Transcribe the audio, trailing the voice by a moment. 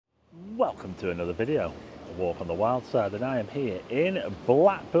Welcome to another video, A Walk on the Wild Side, and I am here in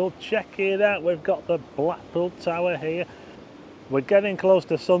Blackpool. Check it out, we've got the Blackpool Tower here. We're getting close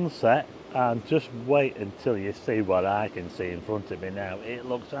to sunset, and just wait until you see what I can see in front of me now. It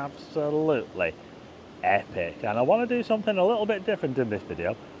looks absolutely epic, and I want to do something a little bit different in this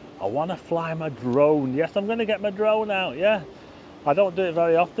video. I want to fly my drone. Yes, I'm going to get my drone out, yeah. I don't do it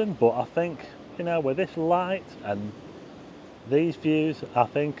very often, but I think, you know, with this light and these views, I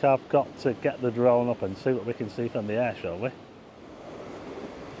think I've got to get the drone up and see what we can see from the air, shall we?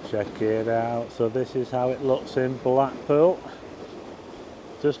 Check it out. So this is how it looks in Blackpool.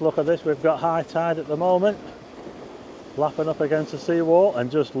 Just look at this, we've got high tide at the moment, lapping up against the seawall, and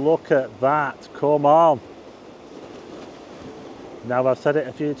just look at that, come on. Now, I've said it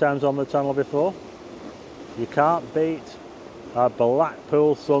a few times on the channel before, you can't beat a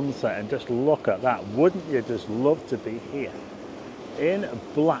Blackpool sunset, and just look at that. Wouldn't you just love to be here in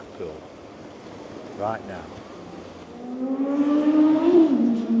Blackpool right now?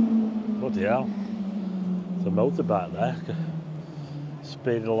 Bloody hell, there's a motorbike there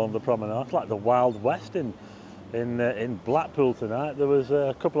speeding along the promenade. It's like the Wild West in Blackpool tonight. There was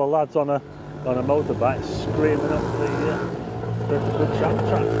a couple of lads on a motorbike screaming up the tram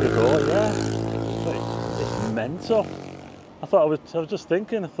tracks before. Yeah, it's mental. I was just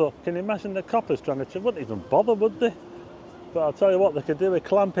thinking, can you imagine the coppers trying to, wouldn't even bother, would they? But I'll tell you what they could do with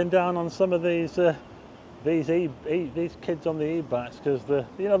clamping down on some of these kids on the e-bikes, because the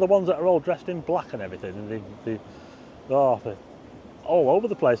ones that are all dressed in black and everything, and they're all over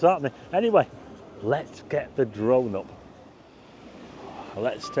the place, aren't they? Anyway, let's get the drone up.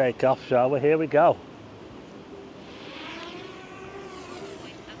 Let's take off, shall we? Here we go.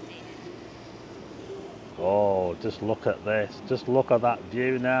 Oh, just look at this. Just look at that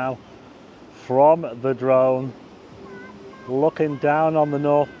view now from the drone, looking down on the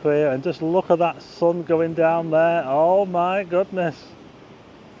North Pier, and just look at that sun going down there. Oh my goodness.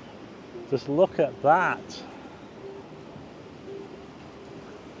 Just look at that.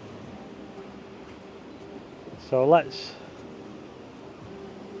 So let's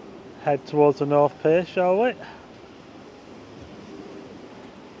head towards the North Pier, shall we?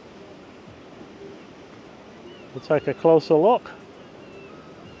 We'll take a closer look,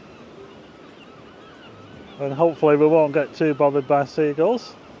 and hopefully we won't get too bothered by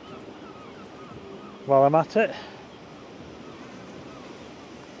seagulls while I'm at it.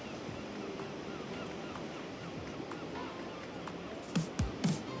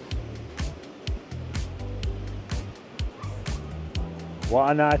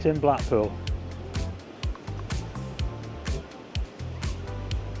 What a night in Blackpool.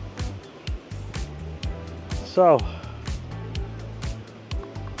 So,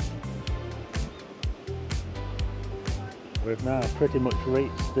 we've now pretty much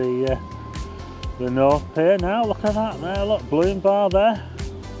reached the North Pier now. Look at that there, look, balloon bar there.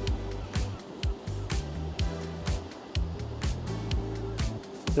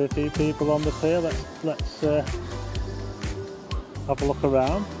 See a few people on the pier. Let's have a look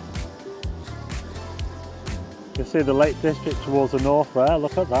around. You can see the Lake District towards the north there.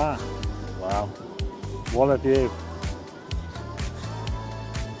 Look at that. Wow. What a view.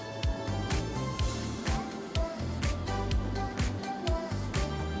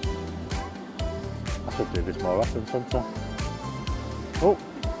 I should do this more often, shouldn't I? Oh!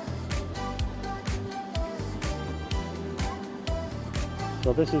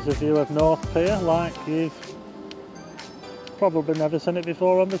 So this is a view of North Pier, like you've probably never seen it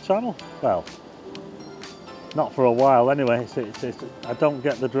before on the channel. Well, not for a while anyway. I don't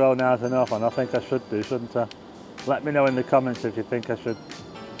get the drone out enough, and I think I should do, shouldn't I? Let me know in the comments if you think I should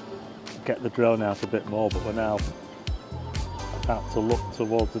get the drone out a bit more, but we're now about to look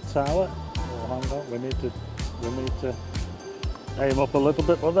towards the tower. Oh, hang on, we need to aim up a little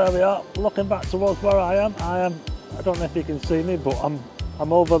bit, but there we are, looking back towards where I am. I don't know if you can see me, but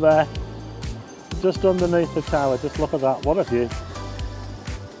I'm over there, just underneath the tower. Just look at that, what a view.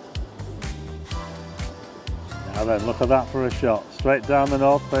 Now then, look at that for a shot, straight down the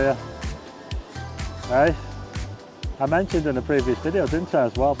North Pier. Hey, I mentioned in a previous video, didn't I,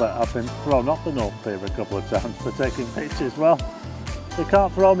 as well, that I've been thrown off the North Pier a couple of times for taking pictures. Well, you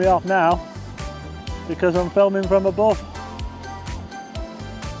can't throw me off now, because I'm filming from above.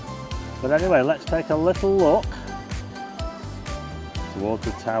 But anyway, let's take a little look towards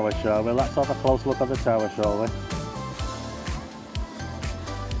the tower, shall we? Let's have a close look at the tower, shall we?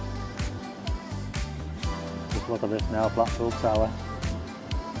 Look at this now, Blackpool Tower.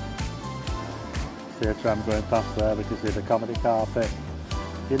 See a tram going past there, we can see the comedy carpet.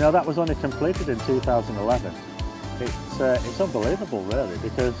 You know, that was only completed in 2011. It's unbelievable really,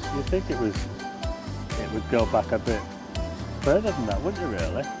 because you think it would go back a bit further than that, wouldn't you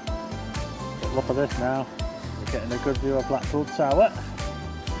really? But look at this now, we're getting a good view of Blackpool Tower.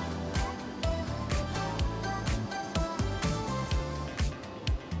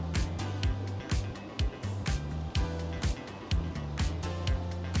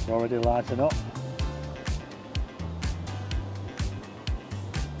 It's already lighting up.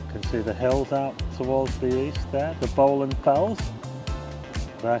 You can see the hills out towards the east there, the Bowland Fells.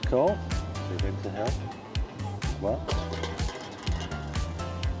 They're cool. See Winter Hill as well.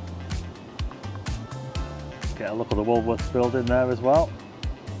 Get a look at the Woolworths building there as well.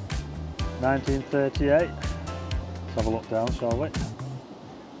 1938. Let's have a look down, shall we?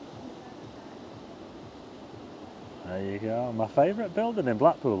 There you go. My favourite building in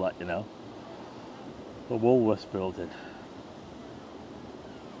Blackpool, like you know. The Woolworths building.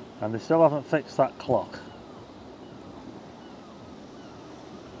 And they still haven't fixed that clock.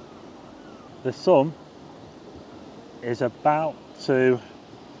 The sun is about to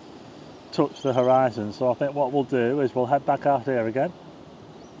touch the horizon, so I think what we'll do is we'll head back out here again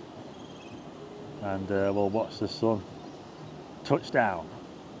and we'll watch the sun touch down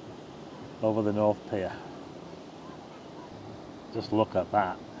over the North Pier. Just look at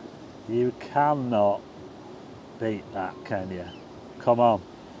that. You cannot beat that, can you? Come on.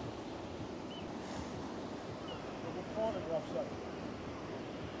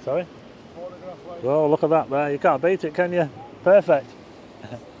 Sorry? Oh, look at that there. You can't beat it, can you? Perfect.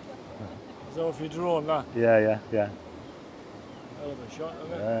 Is that off your drone, that? Yeah. Hell of a shot,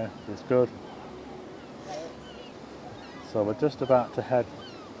 isn't it? Yeah, it's good. So we're just about to head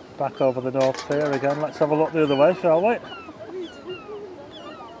back over the North Pier again. Let's have a look the other way, shall we?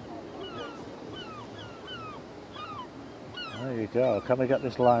 There you go. Can we get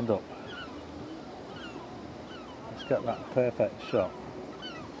this lined up? Let's get that perfect shot.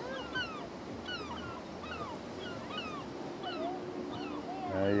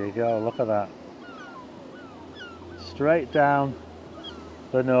 There you go, look at that. Straight down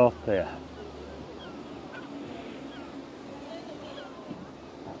the North Pier.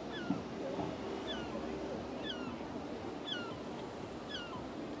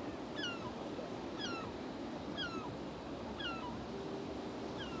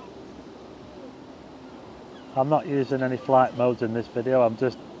 I'm not using any flight modes in this video, I'm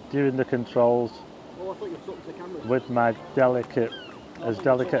just doing the controls with my as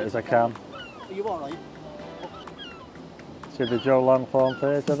delicate as I can. Are you alright? See the Joe Longthorn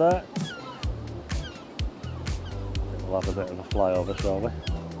Theatre there? We'll have a bit of a flyover, shall we?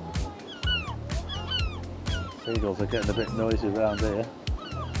 Seagulls are getting a bit noisy around here.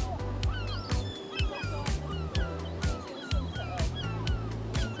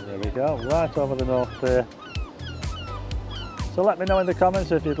 There we go, right over the North Pier. So let me know in the comments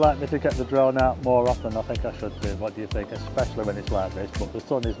if you'd like me to get the drone out more often. I think I should do. What do you think? Especially when it's like this. But the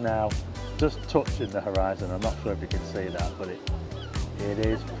sun is now just touching the horizon. I'm not sure if you can see that, but it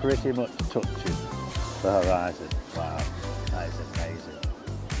is pretty much touching the horizon. Wow, that is amazing.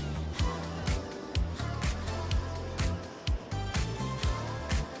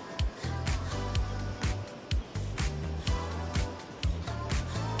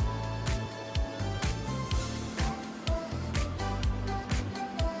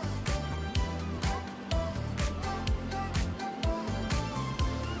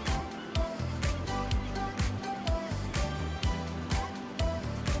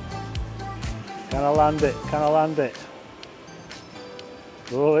 Can I land it? Can I land it?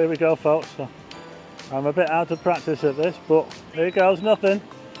 Oh, here we go, folks. I'm a bit out of practice at this, but here goes nothing.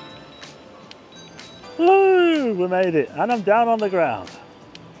 Woo! We made it, and I'm down on the ground.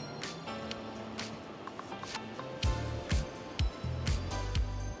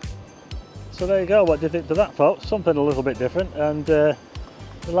 So there you go. What do you think to that, folks? Something a little bit different, and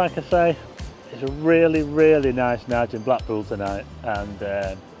like I say, it's a really, really nice night in Blackpool tonight,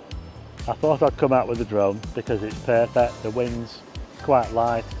 and I thought I'd come out with the drone because it's perfect. The wind's quite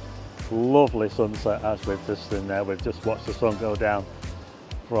light, lovely sunset as we've just seen there. We've just watched the sun go down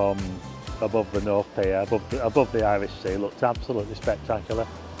from above the North Pier, above the Irish Sea. Looked absolutely spectacular.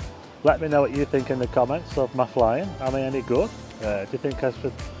 Let me know what you think in the comments of my flying. Am I any good? Do you think I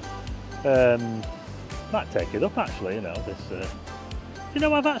should might take it up actually, you know, this you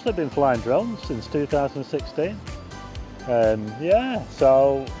know, I've actually been flying drones since 2016. Yeah,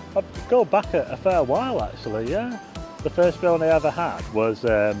 so I'd go back a fair while actually, yeah. The first drone I ever had was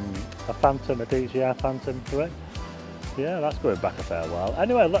a Phantom, a DJI Phantom 3. Yeah, that's going back a fair while.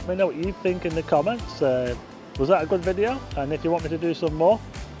 Anyway, let me know what you think in the comments. Was that a good video? And if you want me to do some more,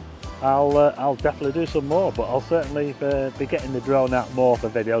 I'll definitely do some more, but I'll certainly be getting the drone out more for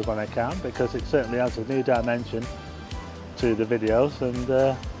videos when I can, because it certainly adds a new dimension to the videos,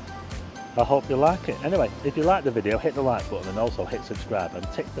 and I hope you like it. Anyway, if you like the video, hit the like button and also hit subscribe and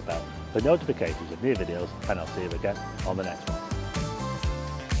tick the bell for notifications of new videos, and I'll see you again on the next one.